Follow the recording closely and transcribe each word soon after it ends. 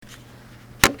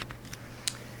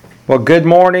Well, good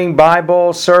morning,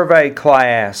 Bible survey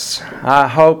class. I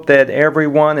hope that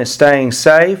everyone is staying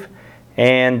safe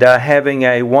and having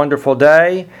a wonderful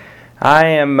day. I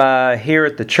am here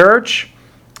at the church,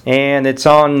 and it's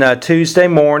on Tuesday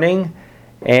morning,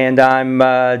 and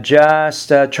I'm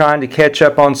just trying to catch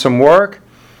up on some work.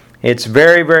 It's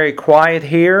very, very quiet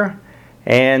here,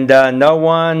 and no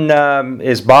one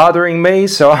is bothering me,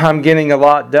 so I'm getting a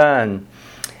lot done.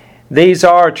 These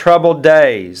are troubled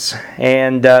days,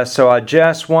 and so I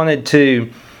just wanted to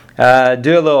do a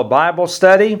little Bible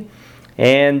study,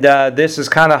 and this is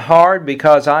kind of hard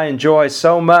because I enjoy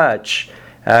so much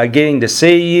getting to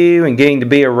see you and getting to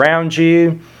be around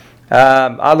you.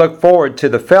 I look forward to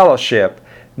the fellowship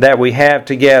that we have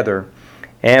together,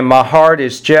 and my heart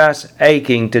is just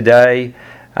aching today.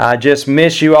 I just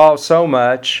miss you all so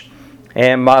much,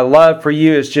 and my love for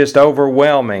you is just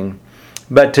overwhelming.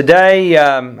 But today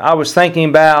I was thinking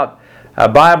about a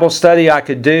Bible study I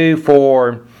could do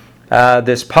for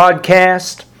this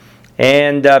podcast,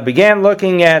 and began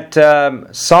looking at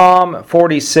Psalm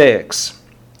 46.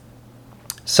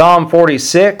 Psalm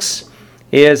 46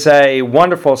 is a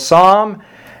wonderful psalm,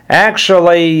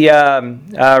 actually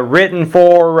written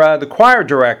for the choir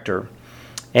director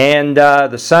and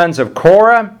the sons of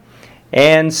Korah.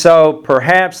 And so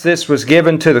perhaps this was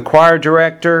given to the choir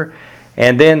director,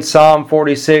 and then Psalm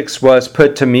 46 was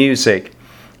put to music.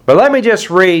 But let me just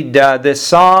read this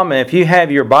psalm, and if you have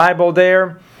your Bible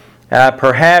there,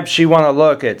 perhaps you want to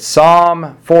look at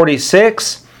Psalm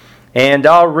 46, and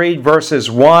I'll read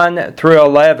verses 1 through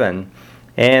 11.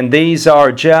 And these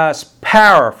are just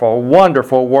powerful,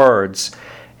 wonderful words.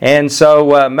 And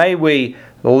so may we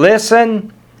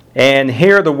listen and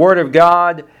hear the Word of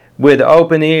God with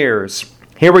open ears.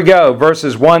 Here we go,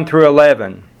 verses 1 through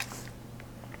 11.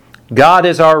 God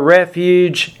is our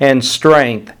refuge and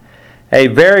strength, a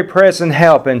very present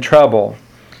help in trouble.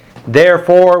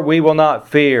 Therefore we will not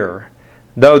fear,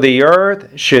 though the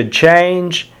earth should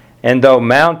change, and though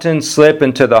mountains slip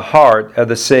into the heart of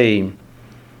the sea.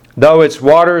 Though its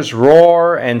waters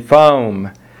roar and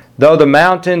foam, though the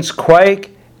mountains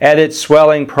quake at its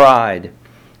swelling pride.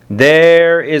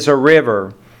 There is a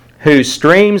river, whose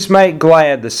streams make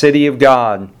glad the city of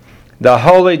God, the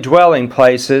holy dwelling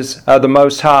places of the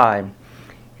Most High.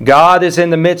 God is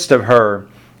in the midst of her.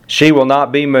 She will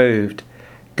not be moved.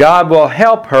 God will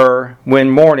help her when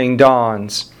morning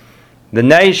dawns. The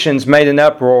nations made an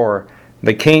uproar.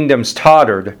 The kingdoms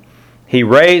tottered. He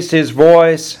raised his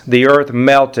voice. The earth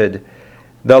melted.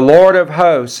 The Lord of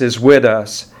hosts is with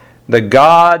us. The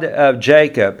God of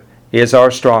Jacob is our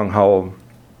stronghold.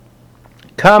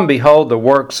 Come, behold the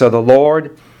works of the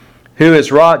Lord, who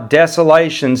has wrought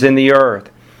desolations in the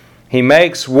earth. He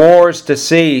makes wars to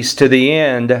cease to the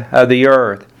end of the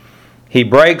earth. He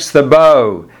breaks the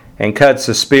bow and cuts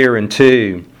the spear in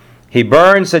two. He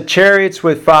burns the chariots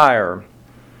with fire.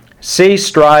 Cease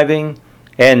striving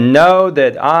and know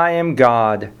that I am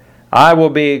God. I will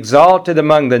be exalted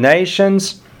among the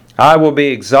nations. I will be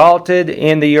exalted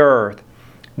in the earth.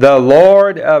 The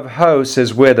Lord of hosts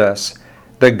is with us.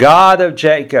 The God of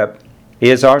Jacob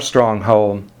is our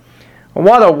stronghold.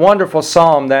 What a wonderful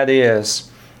psalm that is.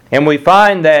 And we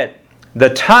find that the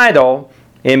title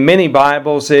in many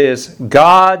Bibles is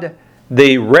God,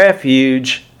 the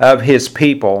refuge of His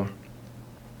people.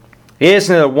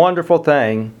 Isn't it a wonderful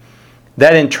thing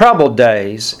that in troubled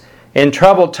days, in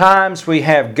troubled times, we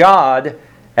have God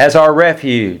as our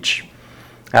refuge?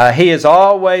 He is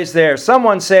always there.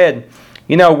 Someone said,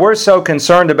 we're so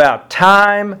concerned about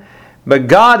time, but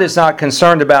God is not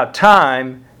concerned about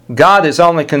time. God is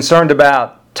only concerned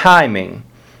about timing.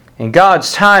 And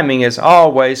God's timing is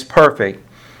always perfect.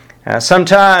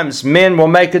 Sometimes men will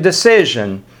make a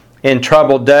decision in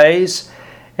troubled days,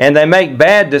 and they make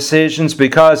bad decisions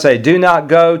because they do not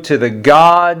go to the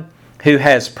God who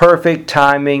has perfect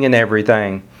timing in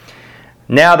everything.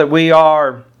 Now that we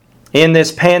are in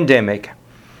this pandemic,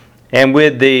 and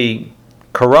with the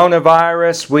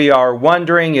coronavirus, we are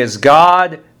wondering, is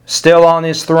God still on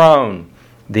His throne?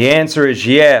 The answer is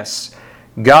yes.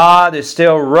 God is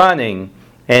still running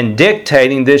and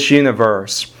dictating this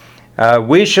universe.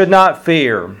 We should not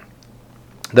fear.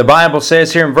 The Bible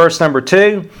says here in verse number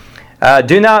 2,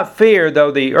 do not fear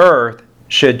though the earth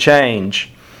should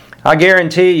change. I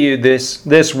guarantee you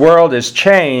this world has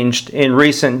changed in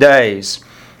recent days.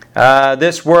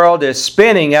 This world is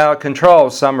spinning out of control,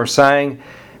 some are saying,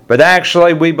 but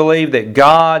actually we believe that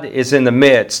God is in the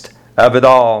midst of it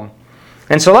all.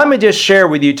 And so let me just share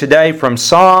with you today from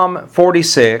Psalm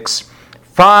 46,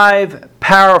 5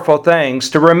 powerful things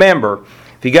to remember.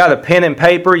 If you got a pen and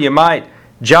paper, you might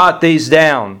jot these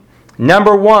down.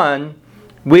 Number 1,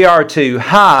 we are to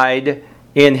hide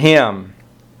in Him.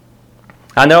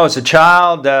 I know as a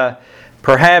child,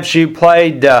 perhaps you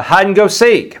played hide and go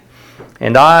seek.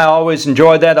 And I always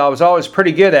enjoyed that. I was always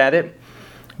pretty good at it.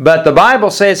 But the Bible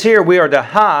says here we are to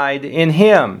hide in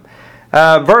Him.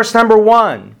 Verse number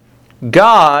 1,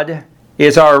 God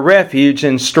is our refuge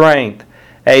and strength,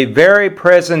 a very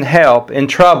present help in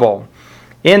trouble.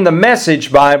 In the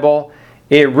Message Bible,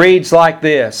 it reads like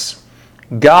this: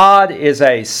 God is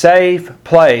a safe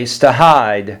place to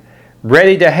hide,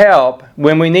 ready to help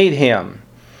when we need Him.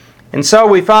 And so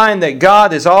we find that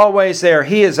God is always there.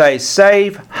 He is a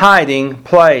safe hiding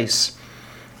place.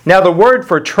 Now the word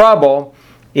for trouble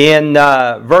in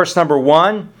verse number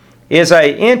 1 is an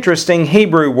interesting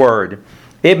Hebrew word.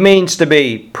 It means to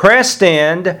be pressed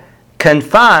in,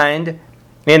 confined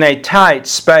in a tight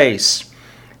space.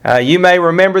 You may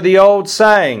remember the old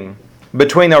saying,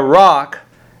 between a rock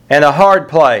and a hard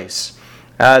place.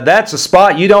 That's a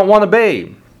spot you don't want to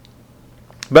be.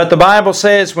 But the Bible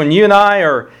says when you and I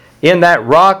are in that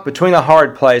rock between a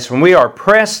hard place, when we are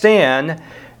pressed in,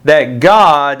 that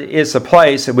God is the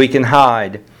place that we can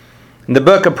hide. In the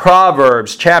book of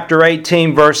Proverbs, chapter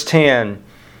 18, verse 10,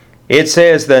 it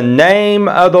says, "The name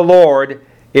of the Lord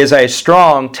is a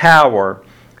strong tower.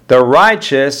 The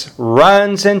righteous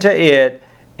runs into it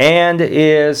and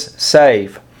is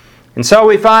safe." And so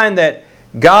we find that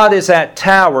God is that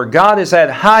tower. God is that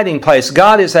hiding place.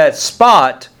 God is that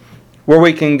spot where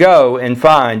we can go and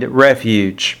find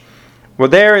refuge. Well,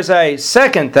 there is a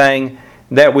second thing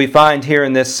that we find here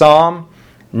in this psalm.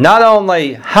 Not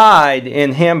only hide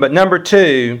in Him, but number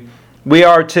 2, we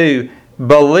are to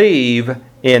believe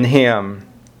in Him.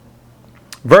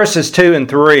 Verses 2 and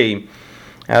 3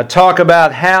 talk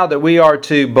about how that we are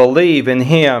to believe in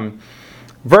Him.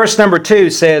 Verse number 2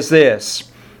 says this: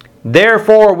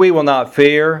 "Therefore we will not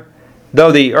fear,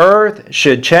 though the earth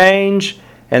should change,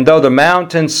 and though the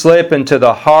mountains slip into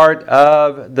the heart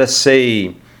of the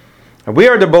sea." We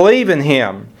are to believe in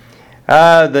Him.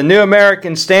 The New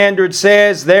American Standard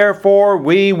says, "Therefore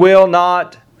we will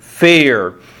not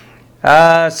fear."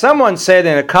 Someone said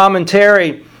in a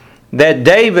commentary that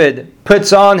David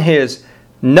puts on his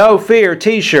 "No Fear"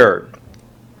 t-shirt.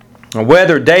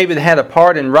 Whether David had a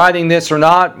part in writing this or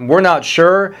not, we're not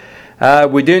sure.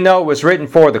 We do know it was written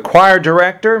for the choir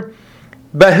director.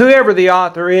 But whoever the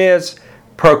author is,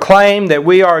 proclaim that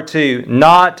we are to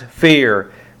not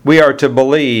fear. We are to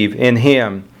believe in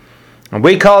Him. And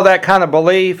we call that kind of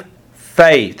belief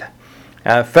faith.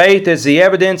 Faith is the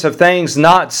evidence of things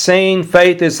not seen.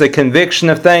 Faith is the conviction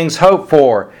of things hoped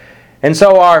for. And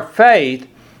so our faith,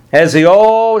 as the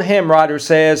old hymn writer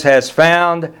says, has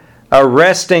found a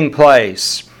resting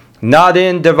place. Not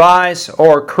in device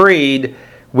or creed.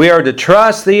 We are to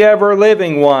trust the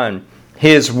ever-living One.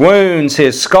 His wounds,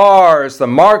 His scars, the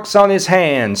marks on His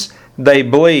hands, they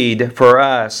bleed for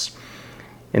us.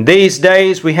 In these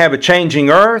days we have a changing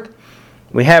earth.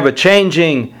 We have a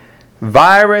changing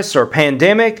virus or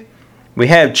pandemic. We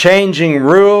have changing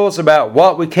rules about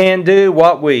what we can do,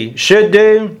 what we should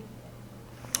do.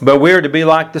 But we are to be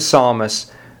like the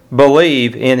psalmist,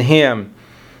 believe in Him.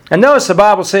 And notice the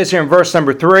Bible says here in verse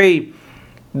number 3,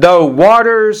 "Though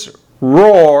waters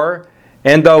roar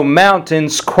and though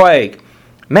mountains quake."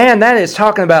 Man, that is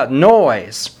talking about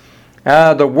noise.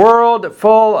 The world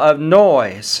full of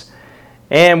noise.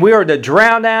 And we are to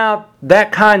drown out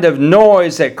that kind of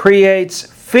noise that creates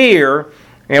fear,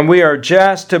 and we are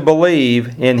just to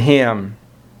believe in Him.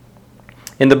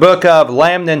 In the book of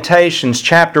Lamentations,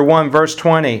 chapter 1, verse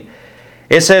 20,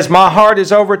 it says, "My heart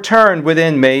is overturned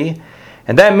within me,"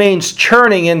 and that means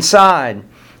churning inside.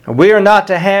 We are not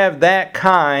to have that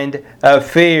kind of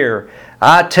fear.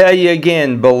 I tell you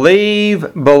again, believe,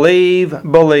 believe,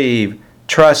 believe.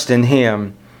 Trust in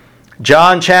Him.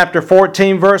 John chapter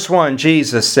 14, verse 1,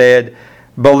 Jesus said,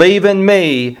 "Believe in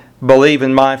me, believe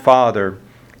in my Father."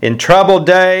 In troubled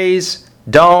days,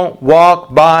 don't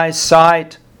walk by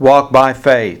sight, walk by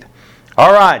faith.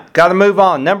 All right, got to move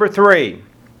on. Number 3.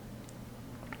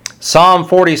 Psalm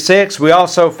 46, we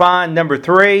also find number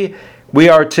 3, we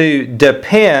are to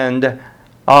depend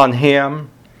on Him.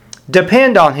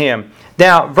 Depend on Him.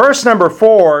 Now, verse number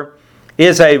 4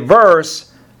 is a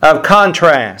verse of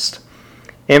contrast.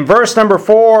 In verse number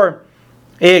 4,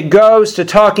 it goes to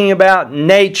talking about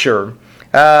nature.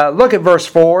 Look at verse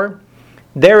 4.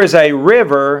 "There is a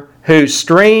river whose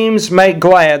streams make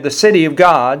glad the city of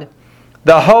God,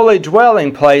 the holy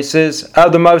dwelling places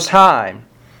of the Most High."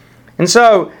 And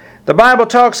so, the Bible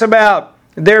talks about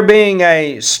there being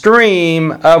a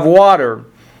stream of water.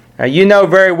 You know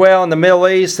very well in the Middle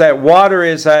East that water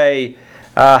is a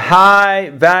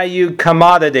high-valued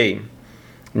commodity.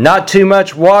 Not too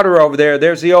much water over there.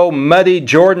 There's the old muddy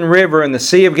Jordan River and the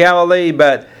Sea of Galilee,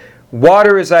 but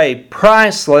water is a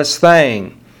priceless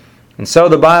thing. And so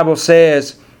the Bible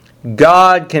says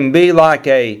God can be like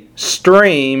a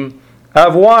stream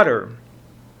of water.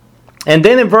 And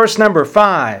then in verse number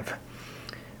 5,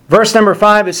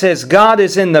 it says, God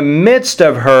is in the midst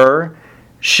of her,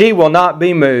 she will not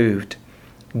be moved.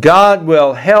 God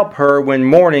will help her when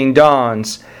morning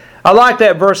dawns. I like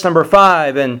that verse number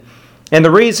 5, and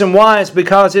the reason why is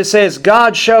because it says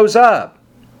God shows up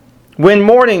when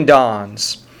morning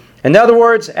dawns. In other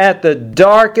words, at the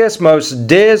darkest, most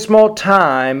dismal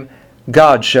time,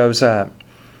 God shows up.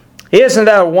 Isn't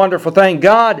that a wonderful thing?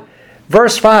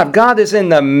 Verse 5, God is in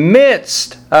the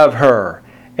midst of her,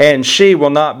 and she will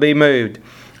not be moved.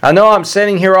 I know I'm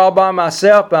sitting here all by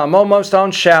myself, but I'm almost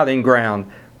on shouting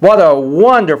ground. What a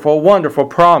wonderful, wonderful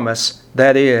promise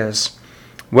that is.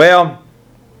 Well,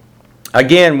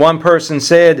 again, one person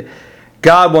said,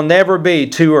 God will never be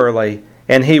too early,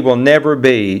 and He will never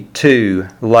be too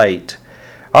late.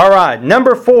 All right,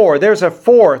 number 4, there's a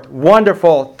fourth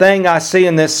wonderful thing I see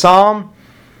in this psalm,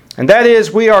 and that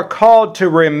is we are called to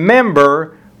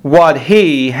remember what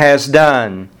He has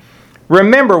done.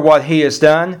 Remember what He has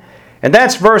done, and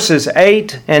that's verses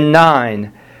 8 and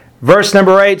 9. Verse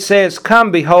number 8 says,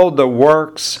 Come behold the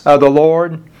works of the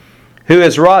Lord, who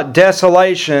has wrought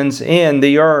desolations in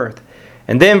the earth.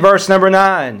 And then verse number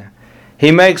 9,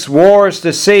 He makes wars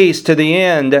to cease to the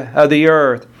end of the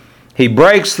earth. He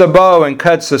breaks the bow and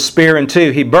cuts the spear in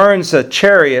two. He burns the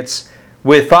chariots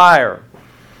with fire.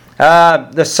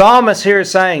 The psalmist here is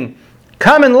saying,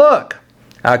 Come and look.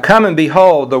 Come and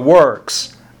behold the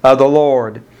works of the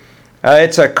Lord.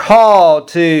 It's a call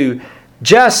to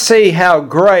just see how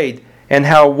great and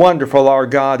how wonderful our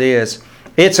God is.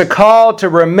 It's a call to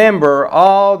remember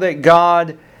all that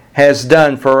God has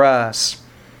done for us.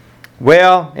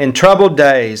 Well, in troubled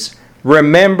days,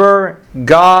 remember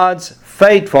God's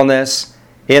faithfulness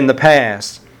in the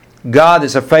past. God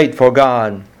is a faithful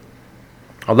God.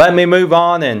 Well, let me move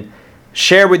on and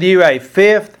share with you a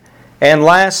fifth and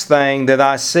last thing that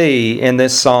I see in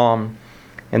this psalm.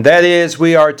 And that is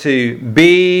we are to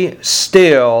be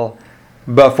still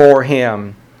before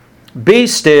Him. Be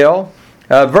still.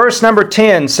 Verse number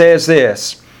 10 says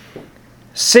this,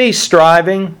 Cease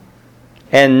striving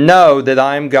and know that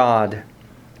I am God.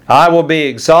 I will be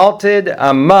exalted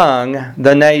among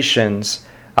the nations.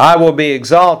 I will be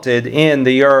exalted in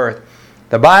the earth.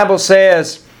 The Bible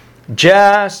says,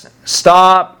 just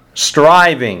stop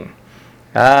striving.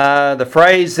 The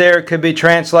phrase there could be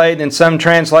translated in some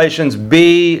translations,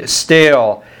 be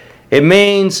still. It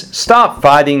means stop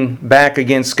fighting back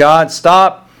against God.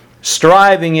 Stop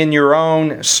striving in your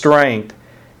own strength.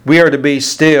 We are to be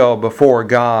still before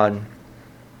God.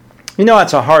 You know,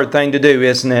 that's a hard thing to do,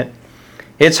 isn't it?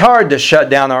 It's hard to shut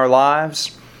down our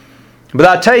lives. But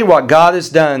I tell you what God has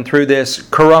done through this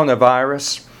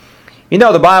coronavirus. You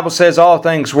know, the Bible says all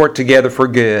things work together for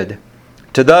good.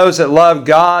 To those that love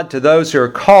God, to those who are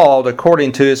called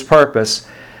according to His purpose.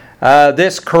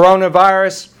 This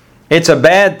coronavirus, it's a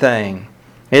bad thing.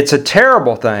 It's a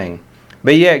terrible thing.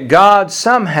 But yet God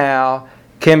somehow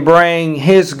can bring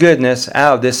His goodness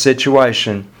out of this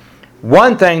situation.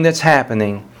 One thing that's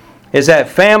happening is that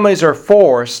families are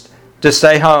forced to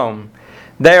stay home.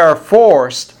 They are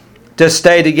forced to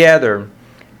stay together.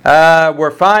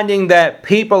 We're finding that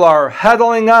people are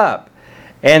huddling up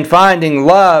and finding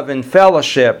love and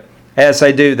fellowship as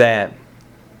they do that.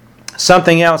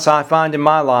 Something else I find in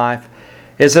my life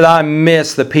is that I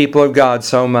miss the people of God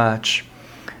so much.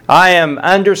 I am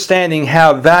understanding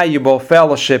how valuable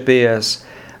fellowship is.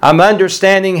 I'm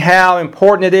understanding how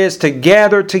important it is to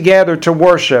gather together to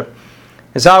worship.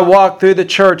 As I walk through the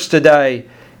church today,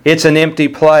 it's an empty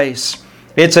place.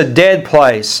 It's a dead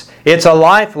place. It's a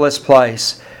lifeless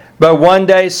place. But one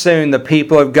day soon the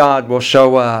people of God will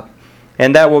show up.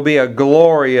 And that will be a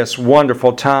glorious,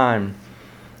 wonderful time.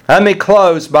 Let me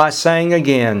close by saying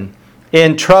again,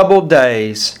 in troubled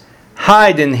days,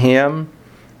 hide in Him,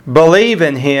 believe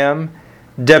in Him,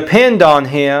 depend on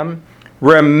Him,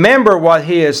 remember what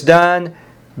He has done,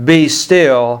 be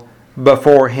still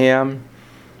before Him.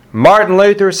 Martin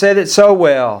Luther said it so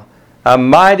well, a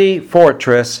mighty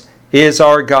fortress is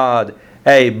our God,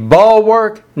 a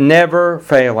bulwark never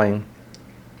failing.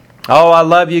 Oh, I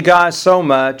love you guys so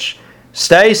much.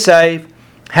 Stay safe.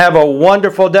 Have a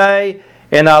wonderful day.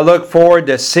 And I look forward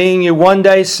to seeing you one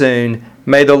day soon.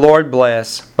 May the Lord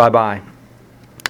bless. Bye-bye.